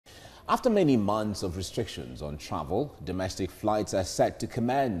After many months of restrictions on travel, domestic flights are set to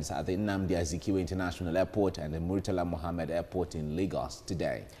commence at the Nnamdi Azikiwe International Airport and the Murtala Mohammed Airport in Lagos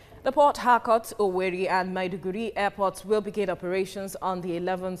today. The Port Harcourt, Owerri and Maiduguri airports will begin operations on the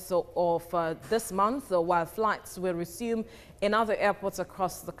 11th of this month, while flights will resume in other airports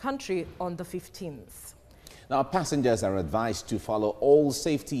across the country on the 15th. Now, passengers are advised to follow all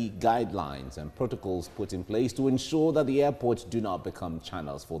safety guidelines and protocols put in place to ensure that the airports do not become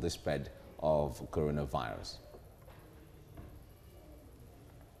channels for the spread of coronavirus.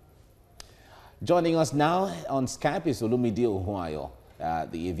 Joining us now on Skype is Olumide Ohuayo.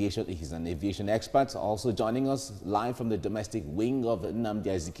 He's an aviation expert. Also joining us live from the domestic wing of Nnamdi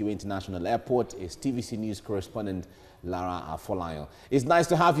Azikiwe International Airport is TVC News correspondent Lara Afolayo. It's nice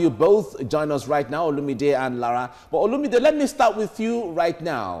to have you both join us right now, Olumide and Lara. But Olumide, let me start with you right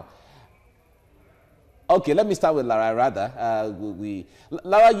now. Okay, let me start with Lara rather.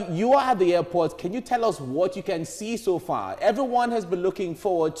 Lara, you are at the airport. Can you tell us what you can see so far? Everyone has been looking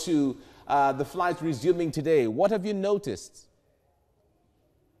forward to the flights resuming today. What have you noticed?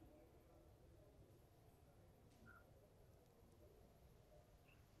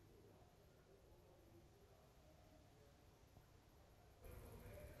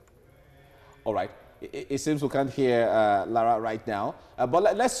 All right. It seems we can't hear Lara right now.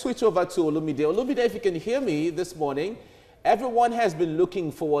 But let's switch over to Olumide. Olumide, if you can hear me this morning, everyone has been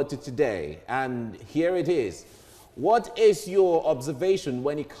looking forward to today, and here it is. What is your observation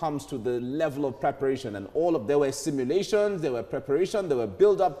when it comes to the level of preparation and there were simulations, there were preparation, there were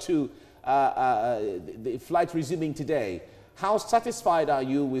build up to the flight resuming today. How satisfied are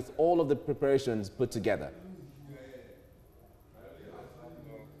you with all of the preparations put together?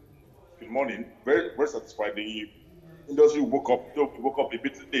 Morning, very satisfied. The industry woke up a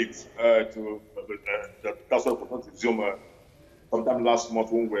bit late that's why we could not resume sometime last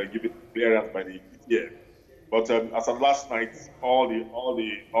month when we were given clearance by the PTA. But as of last night, all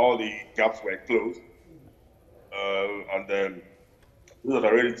the gaps were closed, and those that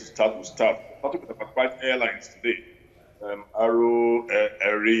are ready to start will start. Starting with the 5 airlines today: Arrow, Air,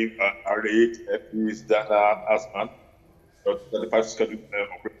 R8, FEs, Dana, Asman. The 5 scheduled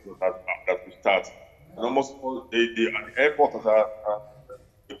operations that will start. And almost all the airports that are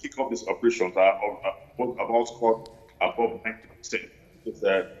kick off these operations are about scored above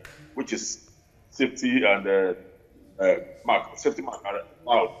 90%, which is safety and safety mark are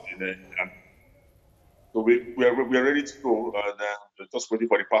allowed. So we are ready to go, and just waiting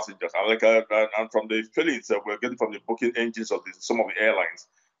for the passengers. And from the feelings that we're getting from the booking engines of some of the airlines,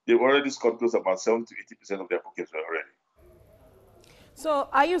 they've already scored close about 70 to 80% of their bookings already. So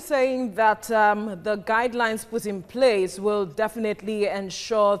are you saying that the guidelines put in place will definitely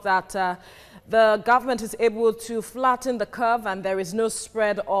ensure that the government is able to flatten the curve and there is no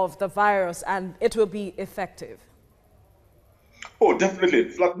spread of the virus and it will be effective? Oh, definitely.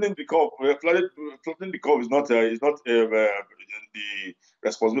 Flattening the curve is not the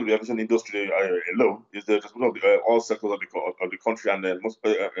responsibility of the aviation industry alone. It's the responsibility of all sectors of the country, and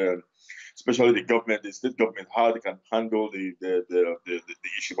especially the government, the state government, how they can handle the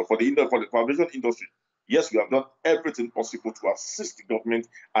issue. But for the aviation industry, yes, we have done everything possible to assist the government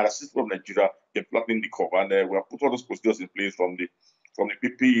and assist from Nigeria in flattening the curve, and we have put all those procedures in place from the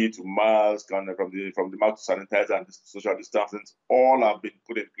PPE to mask, and from the mouth sanitizer and the social distancing. All have been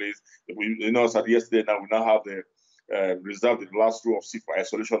put in place. As yesterday, now we now have the reserved the last row of seat for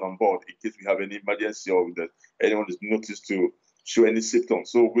isolation on board in case we have any emergency or that anyone is noticed to show any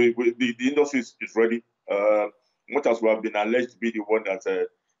symptoms. So the industry is ready. Much as we have been alleged to be the one that the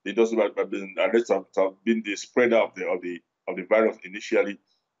industry have been alleged to have been the spreader of the virus initially,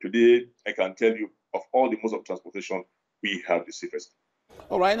 today I can tell you, of all the modes of transportation, we have the safest.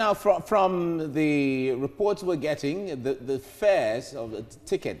 All right, now from the reports we're getting, the fares of the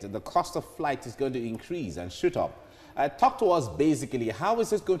ticket, the cost of flight is going to increase and shoot up. Talk to us basically, how is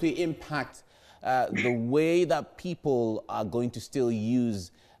this going to impact the way that people are going to still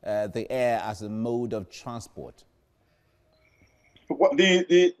use the air as a mode of transport?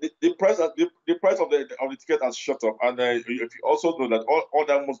 The price of the ticket has shot up, and you also know that all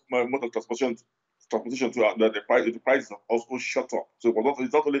that mode of transportation to the price is also shot up. So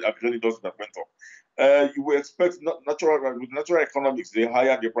it's not only the aviation industry that went up. You will expect with natural economics, the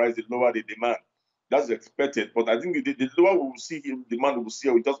higher the price, the lower the demand. That's expected. But I think the lower we will see demand we will see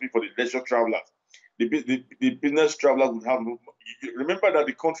will just be for the leisure travelers. The business travelers would have. Remember that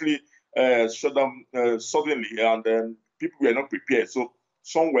the country shut down suddenly, and people were not prepared. So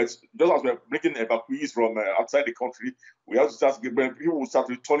somewhere, just as we're making evacuees from outside the country, we have to start. People will start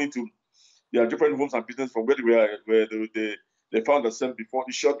returning to their different homes and business from where they they found themselves before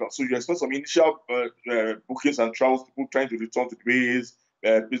the shutdown. So you expect some initial bookings and travels, people trying to return to the base,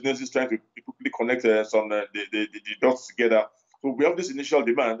 businesses trying to quickly connect the dots together. So we have this initial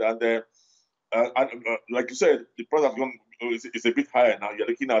demand, and like you said, the price has gone is a bit higher now. You're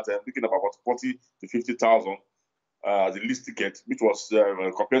looking at about 40 to 50,000 as the least ticket, which was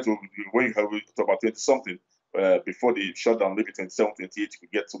compared to when you have about 20 something. Before the shutdown, maybe 27, 28, you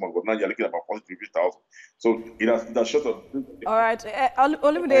could get someone, but now you're looking at about 40 to 50,000. So it has shut up. All right.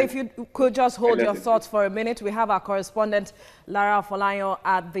 Olumide, if you could just hold your thoughts for a minute. We have our correspondent, Lara Folayo,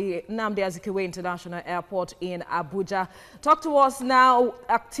 at the Nnamdi Azikiwe International Airport in Abuja. Talk to us now,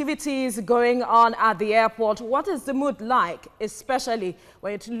 activities going on at the airport. What is the mood like, especially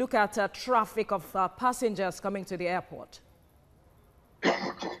when you look at traffic of passengers coming to the airport?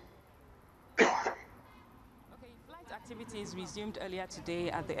 Activities resumed earlier today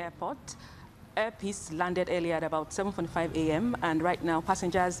at the airport. Air Peace landed earlier at about 7:45 a.m. and right now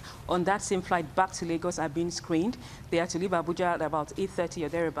passengers on that same flight back to Lagos are being screened. They are to leave Abuja at about 8:30 or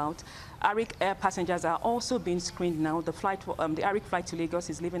thereabout. Arik Air passengers are also being screened now. The Arik flight to Lagos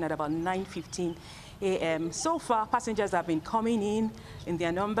is leaving at about 9:15 a.m. So far, passengers have been coming in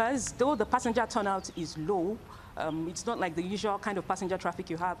their numbers, though the passenger turnout is low. It's not like the usual kind of passenger traffic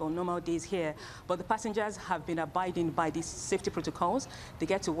you have on normal days here, but the passengers have been abiding by these safety protocols. They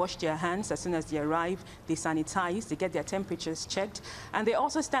get to wash their hands as soon as they arrive, they sanitize, they get their temperatures checked, and they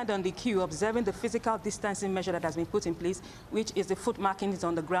also stand on the queue observing the physical distancing measure that has been put in place, which is the foot markings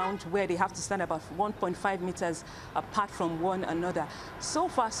on the ground where they have to stand about 1.5 meters apart from one another. So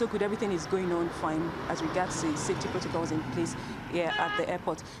far, so good. Everything is going on fine as regards the safety protocols in place here at the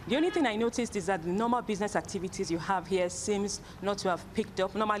airport. The only thing I noticed is that the normal business activities you have here seems not to have picked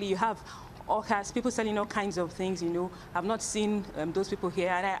up. Normally you have all kinds, people selling all kinds of things, you know. I've not seen those people here,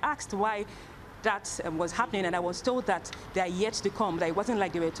 and I asked why that was happening, and I was told that they are yet to come. That it wasn't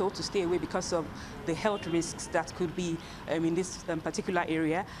like they were told to stay away because of the health risks that could be in this particular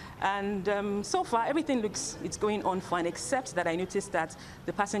area. And so far, everything it's going on fine, except that I noticed that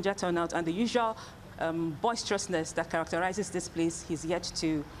the passenger turnout and the usual boisterousness that characterizes this place is yet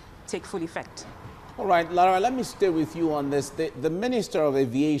to take full effect. All right, Lara, let me stay with you on this. The Minister of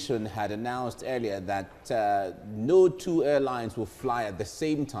Aviation had announced earlier that no two airlines will fly at the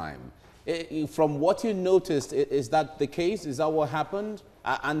same time. From what you noticed, is that the case? Is that what happened?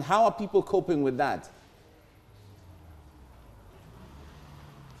 And how are people coping with that?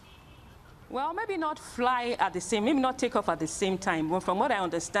 Well, maybe not fly at the same, maybe not take off at the same time. Well, from what I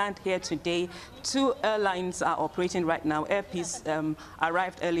understand here today, two airlines are operating right now. Air Peace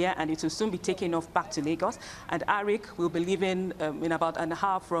arrived earlier, and it will soon be taking off back to Lagos. And Arik will be leaving in about an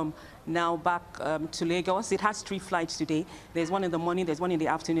hour from now back to Lagos. It has 3 flights today. There's one in the morning, there's one in the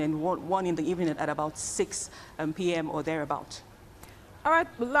afternoon, and one in the evening at about 6 p.m. or thereabout. All right,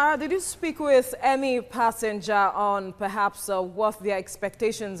 Lara, did you speak with any passenger on perhaps what their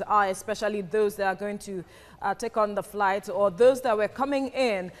expectations are, especially those that are going to take on the flight, or those that were coming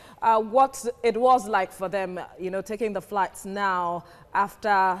in, what it was like for them, you know, taking the flights now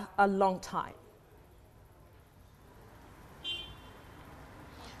after a long time?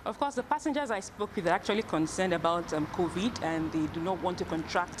 Of course, the passengers I spoke with are actually concerned about COVID, and they do not want to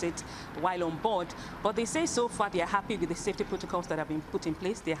contract it while on board. But they say so far they are happy with the safety protocols that have been put in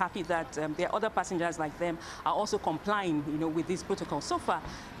place. They're happy that their other passengers like them are also complying, you know, with these protocols. So far,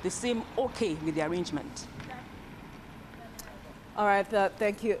 they seem okay with the arrangement. All right,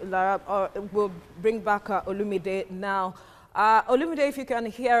 thank you, Lara. We'll bring back Olumide now. Olumide, if you can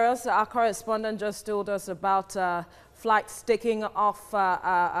hear us, our correspondent just told us about flights taking off the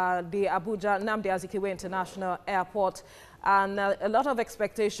Abuja Nnamdi Azikiwe International Airport, and a lot of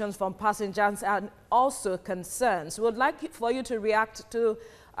expectations from passengers and also concerns. We'd like for you to react to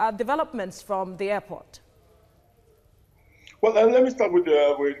developments from the airport. Well, let me start with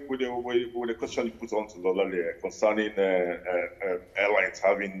the question you put on to Lola concerning airlines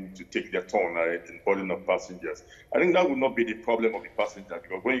having to take their turn in boarding of passengers. I think that would not be the problem of the passenger,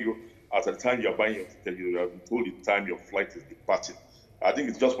 because when you, at the time you're buying your ticket, you have been told the time your flight is departing. I think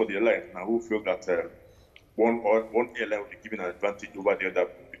it's just for the airline now who feel that one airline will be given an advantage over the other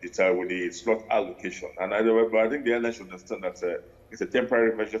with the slot allocation. And I think the airline should understand that it's a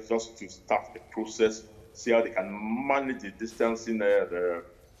temporary measure just to start the process, see how they can manage the distancing, the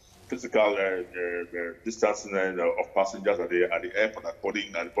physical distancing of passengers at the airport at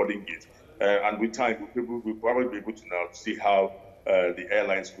boarding gate. And with time, we'll probably be able to now see how the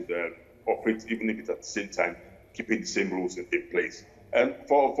airlines could operate, even if it's at the same time, keeping the same rules in place. And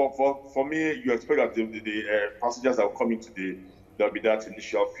for me, you expect that the passengers that are coming to the there'll be that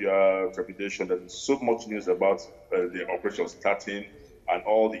initial fear, trepidation. There's so much news about the operation starting and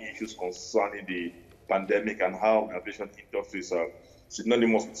all the issues concerning the pandemic and how the aviation industry is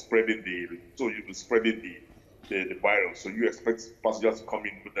synonymous with spreading the virus. So you expect passengers to come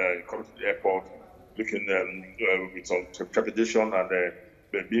to the airport looking with some trepidation and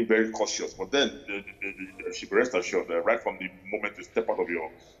being very cautious. But then you should be rest assured that right from the moment you step out of your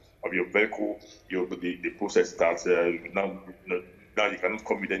vehicle, the process starts. Now you cannot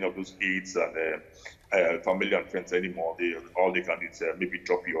come with any of those aids and family and friends anymore. All they can do is maybe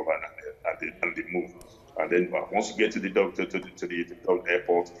drop you off and they move. And then once you get to the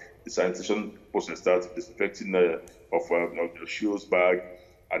airport, the sanitation process starts, disinfecting of your shoes, bag,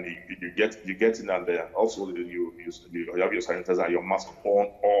 and you get in, and also you have your sanitizer and your mask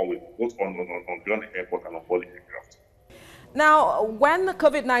on always, both on ground airport and on board the aircraft. Now, when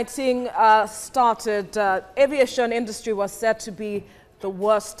COVID-19 started, aviation industry was said to be the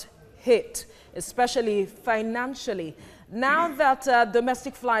worst hit, especially financially. Now that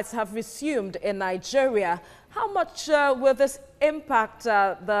domestic flights have resumed in Nigeria, how much will this impact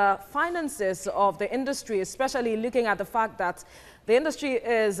the finances of the industry, especially looking at the fact that the industry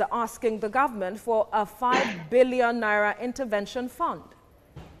is asking the government for a 5 billion naira intervention fund?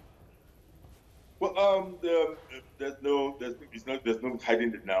 Well, there's no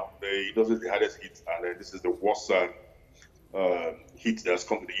hiding it now. The industry is the hardest hit, and this is the worst hit that's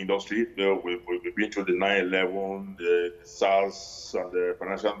come to the industry. We've been through the 9/11, the SARS, and the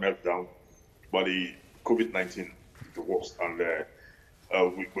financial meltdown, but the COVID-19 is the worst, and the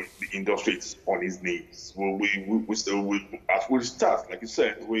industry is on its knees. As we start, like you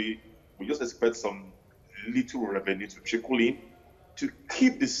said, we just expect some little revenue to trickle in to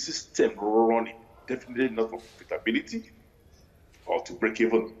keep the system running. Definitely not for profitability or to break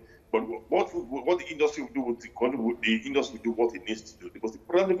even. But what the industry will do, the industry will do what it needs to do. Because the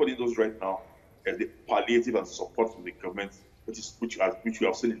problem for the industry right now is the palliative and support from the government, which we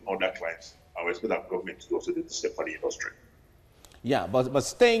have seen in other clients. And we expect our government to also do the same for the industry. Yeah, but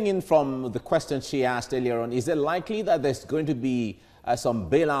staying in from the question she asked earlier on, is it likely that there's going to be some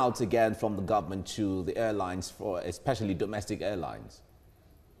bailouts again from the government to the airlines, for especially domestic airlines?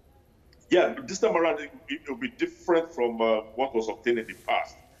 Yeah, this time around it will be different from what was obtained in the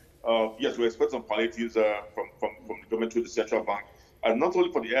past. Yes, we expect some palliatives from the government to the central bank, and not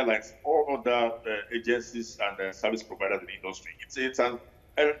only for the airlines, all other agencies and service providers in the industry. It's an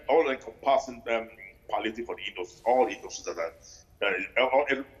all-encompassing palliative for the industry. All industries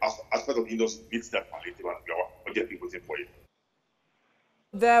every aspect of the industry needs that palliative, and we are getting waiting for it.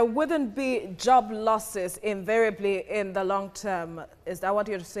 There wouldn't be job losses invariably in the long term. Is that what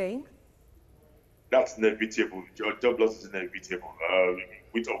you're saying? That's inevitable. Job loss is inevitable,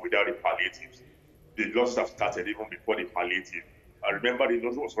 with or without the palliatives. The losses have started even before the palliative. I remember the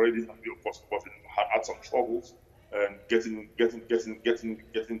industry was already had some troubles getting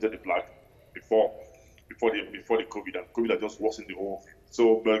into the black before the COVID, and COVID had just worsened the whole thing.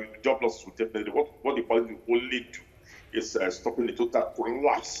 So job losses will definitely, what the palliative will only do is stopping the total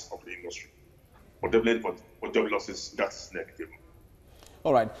collapse of the industry. But definitely for job losses, that's inevitable.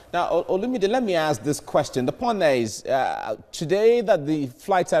 All right. Now, Olumide, let me ask this question. The point is, today that the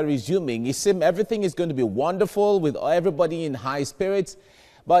flights are resuming, it seems everything is going to be wonderful with everybody in high spirits.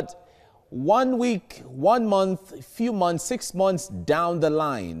 But 1 week, 1 month, few months, 6 months down the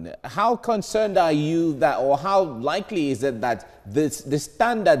line, how concerned are you that, or how likely is it that the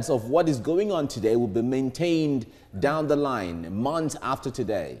standards of what is going on today will be maintained down the line, months after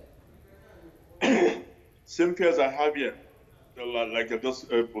today? Same fears I have here. Like I just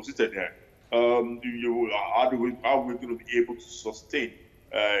posited here, how are we going to be able to sustain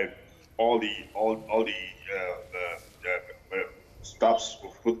all the steps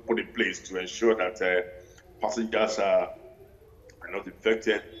put in place to ensure that passengers are not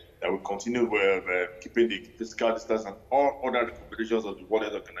infected, that we continue keeping the physical distance and all other recommendations of the World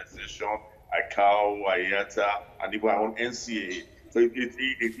Health Organization, ICAO, IATA, and even our own NCAA. So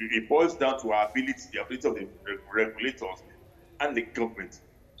it boils down to our ability, the ability of the regulators and the government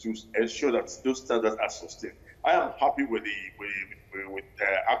to ensure that those standards are sustained. I am happy with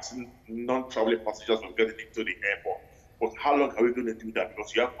asking non-traveling passengers from getting into the airport. But how long are we going to do that?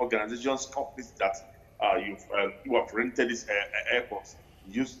 Because you have organizations, companies that you have rented these airports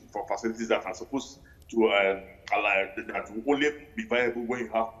used for facilities that are supposed to that will only be viable when you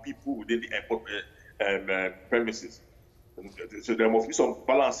have people within the airport premises. So there must be some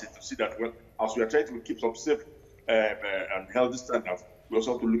balance to see that as we are trying to keep some safe and healthy standards, we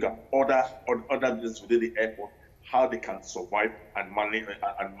also have to look at other businesses within the airport, how they can survive and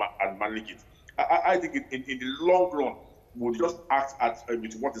manage it. I think in the long run, We'll just act at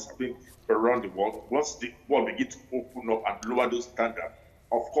with what is happening around the world. Once the world begin to open up and lower those standards,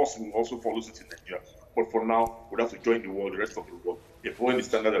 of course, we'll also follow suit in Nigeria. But for now, we'll have to join the world, the rest of the world. If following the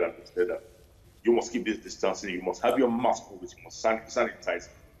standard that I've said that you must keep this distancing, you must have your mask always, you must sanitize,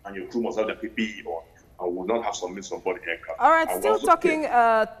 and your crew must have the PPE on. And will not have some means on board the aircraft. All right, still talking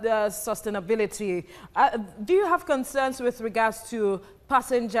sustainability. Do you have concerns with regards to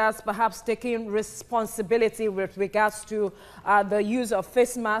passengers perhaps taking responsibility with regards to the use of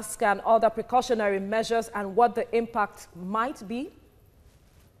face masks and other precautionary measures and what the impact might be?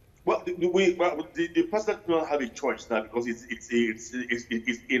 Well, the president don't have a choice now because it's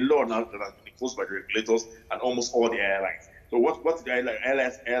a law now that has been enforced by the regulators and almost all the airlines. So what the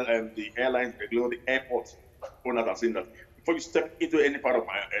airlines, regulate the airport owners are saying that before you step into any part of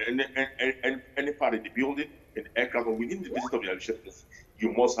any part of the building, in the aircraft, or within the visit of the airship,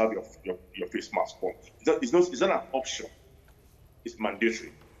 you must have your face mask on. It's not an option; it's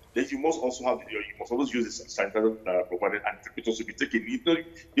mandatory. Then you must also have you must always use the sanitary provided, and it also be taken.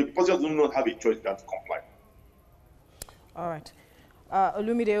 The passengers do not have a choice than to comply. All right,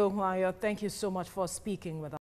 Olumide Ohuayo, thank you so much for speaking with us.